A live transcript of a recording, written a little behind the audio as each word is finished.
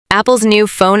Apple's new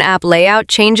phone app layout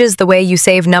changes the way you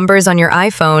save numbers on your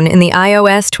iPhone in the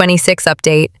iOS 26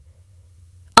 update.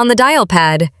 On the dial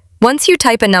pad, once you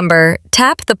type a number,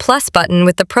 tap the plus button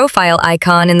with the profile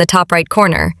icon in the top right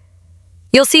corner.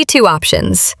 You'll see two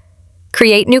options: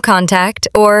 Create new contact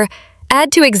or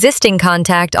Add to existing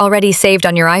contact already saved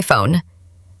on your iPhone.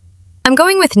 I'm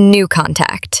going with New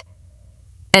Contact.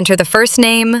 Enter the first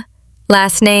name,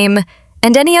 last name,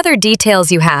 and any other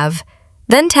details you have,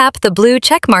 then tap the blue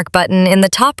checkmark button in the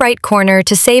top right corner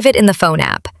to save it in the phone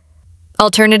app.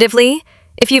 Alternatively,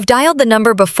 if you've dialed the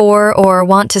number before or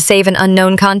want to save an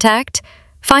unknown contact,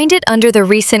 find it under the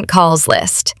Recent Calls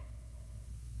list.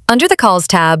 Under the Calls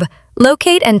tab,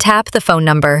 locate and tap the phone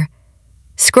number.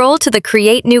 Scroll to the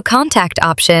Create New Contact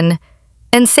option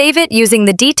and save it using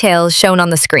the details shown on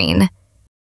the screen.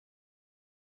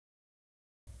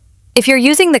 If you're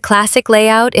using the classic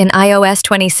layout in iOS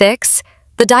 26,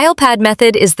 the dial pad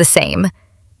method is the same,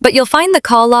 but you'll find the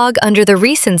call log under the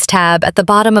Recents tab at the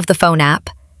bottom of the phone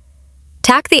app.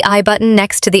 Tap the I button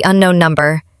next to the unknown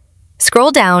number,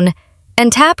 scroll down,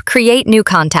 and tap Create New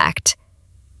Contact.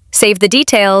 Save the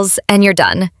details, and you're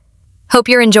done. Hope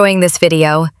you're enjoying this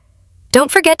video.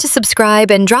 Don't forget to subscribe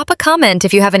and drop a comment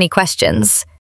if you have any questions.